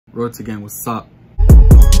Guero10K gang, what's up?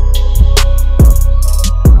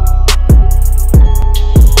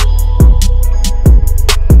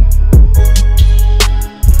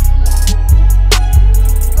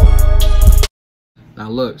 Now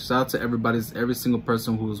look, shout out to every single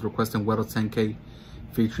person who was requesting Guero10K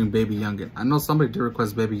featuring Baby Yungin. I know somebody did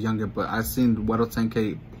request Baby Yungin, but I seen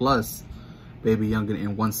Guero10K plus Baby Yungin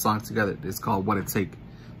in one song together. It's called What It Take.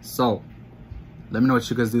 So let me know what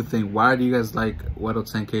you guys do think. Why do you guys like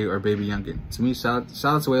Guero10K or Baby Yungin? To me, shout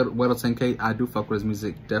out to Guero10K. I do fuck with his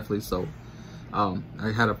music, definitely. So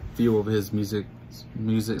I had a few of his music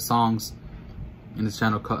songs in his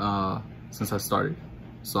channel since I started.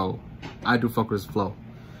 So I do fuck with his flow.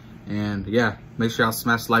 And yeah, make sure y'all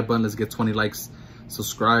smash the like button. Let's get 20 likes.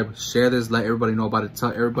 Subscribe, share this, let everybody know about it.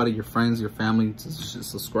 Tell everybody, your friends, your family to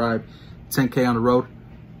subscribe. 10K on the road.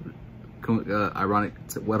 Ironic,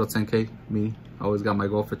 Guero10K, me. I always got my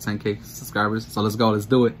goal for 10K subscribers. So let's go, let's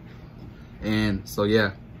do it. And so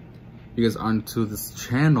yeah, you guys aren't to this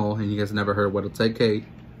channel and you guys never heard Guero10K,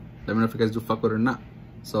 let me know if you guys do fuck with it or not.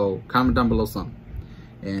 So comment down below something.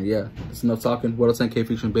 And yeah, it's enough talking. Guero10K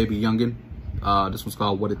featuring Baby Yungin. This one's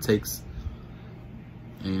called What It Takes.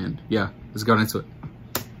 And yeah, let's get into it.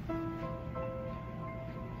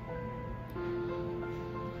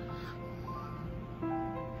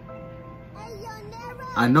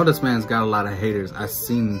 I know this man's got a lot of haters. I've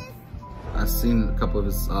seen a couple of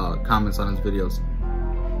his comments on his videos.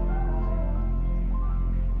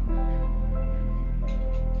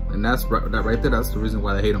 And that right there, that's the reason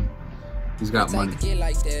why they hate him. He's got money. Get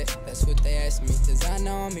like that. That's what they ask me. Designer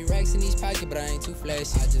on me, racks in these pockets, but I ain't too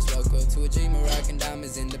flashy. I just woke up to a dream of rocking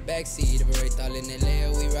diamonds in the backseat of a Wraith all in LA.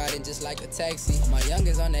 We riding just like a taxi. My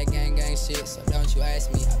youngins on that gang shit, so don't you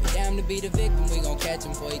ask me. I be damned to be the victim. We gon' catch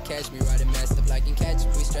him before he catch me. Riding messed up like in catch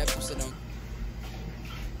him. We strap him, so don't.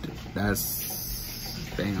 That's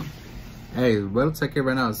damn. Hey, Guero10K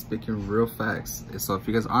right now is speaking real facts. So if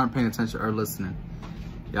you guys aren't paying attention or listening,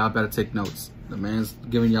 y'all better take notes. The man's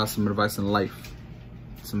giving y'all some advice in life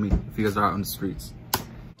to me, if you guys are out on the streets.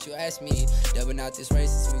 You ask me, dubbing out this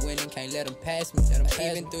race, we winning, can't let them pass me.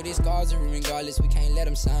 Even through these scars, regardless, we can't let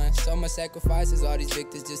them shine. So much sacrifices, all these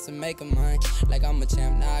victors just to make them mine. Like I'm a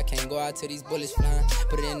champ, now I can't go out till these bullets flying.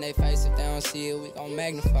 Put it in their face, if they don't see it, we gon'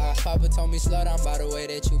 magnify. Papa told me slow down by the way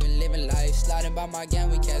that you been living life. Sliding by my gang,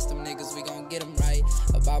 we cast them niggas, we gon' get them right.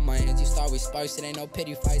 About my hands, you start with sparks, it ain't no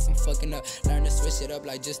pity fights, I'm fucking up. Learn to switch it up,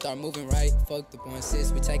 like just start moving right. Fucked up on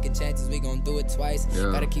sis, we taking chances, we gon' do it twice.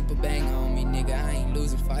 Yeah. Gotta keep a bang on me, nigga, I ain't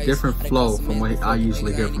losing fights. Different flow from what I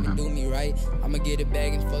usually hear from him. Do me right. I'ma get it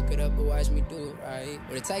back and fuck it up, but watch me do it right.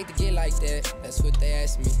 What it take to get like that? That's what they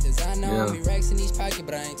ask me. Designer on me, racks in these pockets,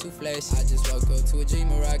 but I ain't too flashy. I just woke up to a dream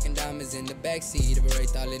of rocking diamonds in the backseat of a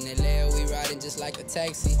Wraith all in LA. We riding just like a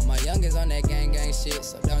taxi. All my youngins on that gang shit,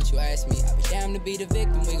 so don't you ask me. I be damned to be the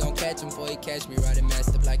victim. We gon' catch him before he catch me. Riding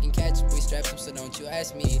messed up like in catch him. We strap him, so don't you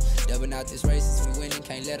ask me. Dubbing out this races, we winning,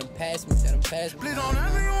 can't let them pass me. Let them pass me. Please don't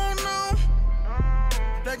ask me, you won't know.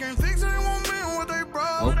 They can't fix it, they won't mean what they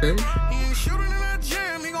brought. Okay. He ain't shooting in that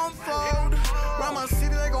gym, he gon' fold. Around my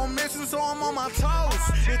city, they gon' miss him, so I'm on my toes.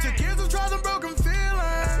 It took years to try some broken feelings.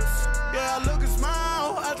 Yeah, I look and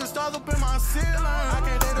smile at the stars up in my ceiling.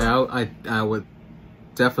 I would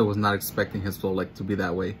definitely was not expecting his flow like to be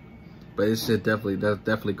that way. But it shit that's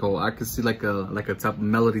definitely cool. I could see like a type of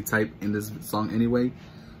melody type in this song anyway.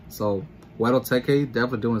 So Guero10K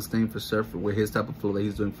definitely doing his thing for sure with his type of flow that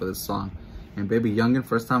he's doing for this song. And Baby Yungin,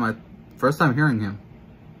 first time hearing him,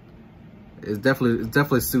 it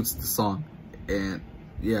definitely suits the song. And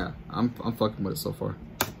yeah, I'm fucking with it so far.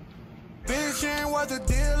 Bitch ain't what the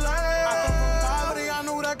deal like. I come from poverty, I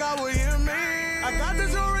knew that God would hear me. I got the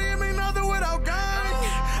jewelry in me, nothing without gang.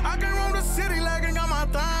 I can roam the city like I got my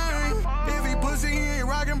thing. If he pussy, he ain't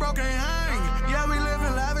rockin' broken hang. Yeah, we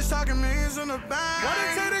living lavish, talking millions in the bank. What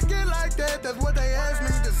it take to get like that? That's what they ask me.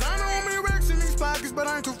 Designer on me, racks in these pockets, but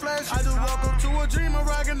I ain't too flashy. I just woke up to a dream of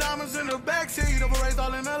rocking diamonds in the backseat of a Wraith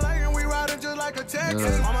all in LA, and we riding just like a taxi.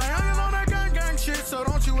 All my youngins on that gang shit, so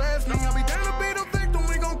don't you ask me. I be down to be the victim,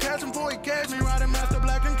 we gon' catch him before he catch me. Riding master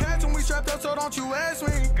black and catch him, we strapped up, so don't you ask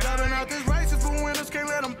me. Dubbing out this race, if we winners can't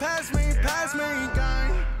let them pass me,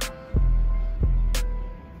 gang.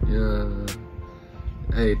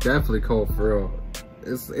 Yeah. Hey, definitely cool for real.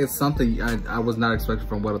 It's something I was not expecting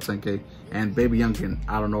from Guero10K. And Baby Yungin,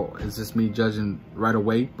 I don't know, it's just me judging right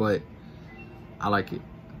away, but I like it.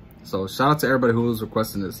 So shout out to everybody who was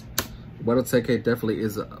requesting this. Guero10K definitely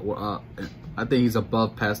is, I think he's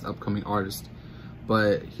above past upcoming artists,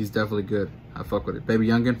 but he's definitely good. I fuck with it. Baby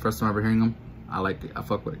Yungin, first time ever hearing him, I like it. I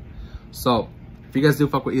fuck with it. So if you guys do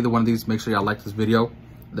fuck with either one of these, make sure y'all like this video.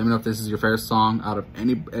 Let me know if this is your favorite song out of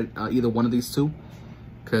either one of these two,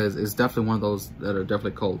 because it's definitely one of those that are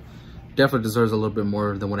definitely cold. Definitely deserves a little bit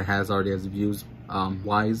more than what it has already as views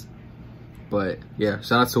wise. But yeah,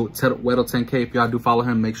 shout out to Guero10K. If y'all do follow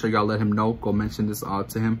him, make sure y'all let him know. Go mention this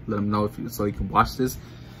to him. Let him know so he can watch this.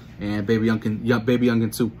 And Baby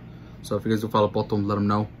Yungin too. So if you guys do follow both of them, let them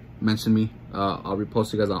know. Mention me. I'll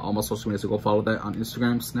repost you guys on all my social media. So go follow that on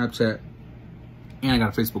Instagram, Snapchat, and I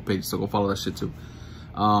got a Facebook page. So go follow that shit too.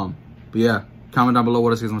 But yeah, comment down below what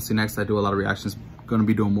else you guys want to see next. I do a lot of reactions. Gonna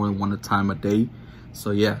be doing more than one time a day.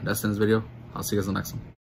 So yeah, that's in this video. I'll see you guys in the next one.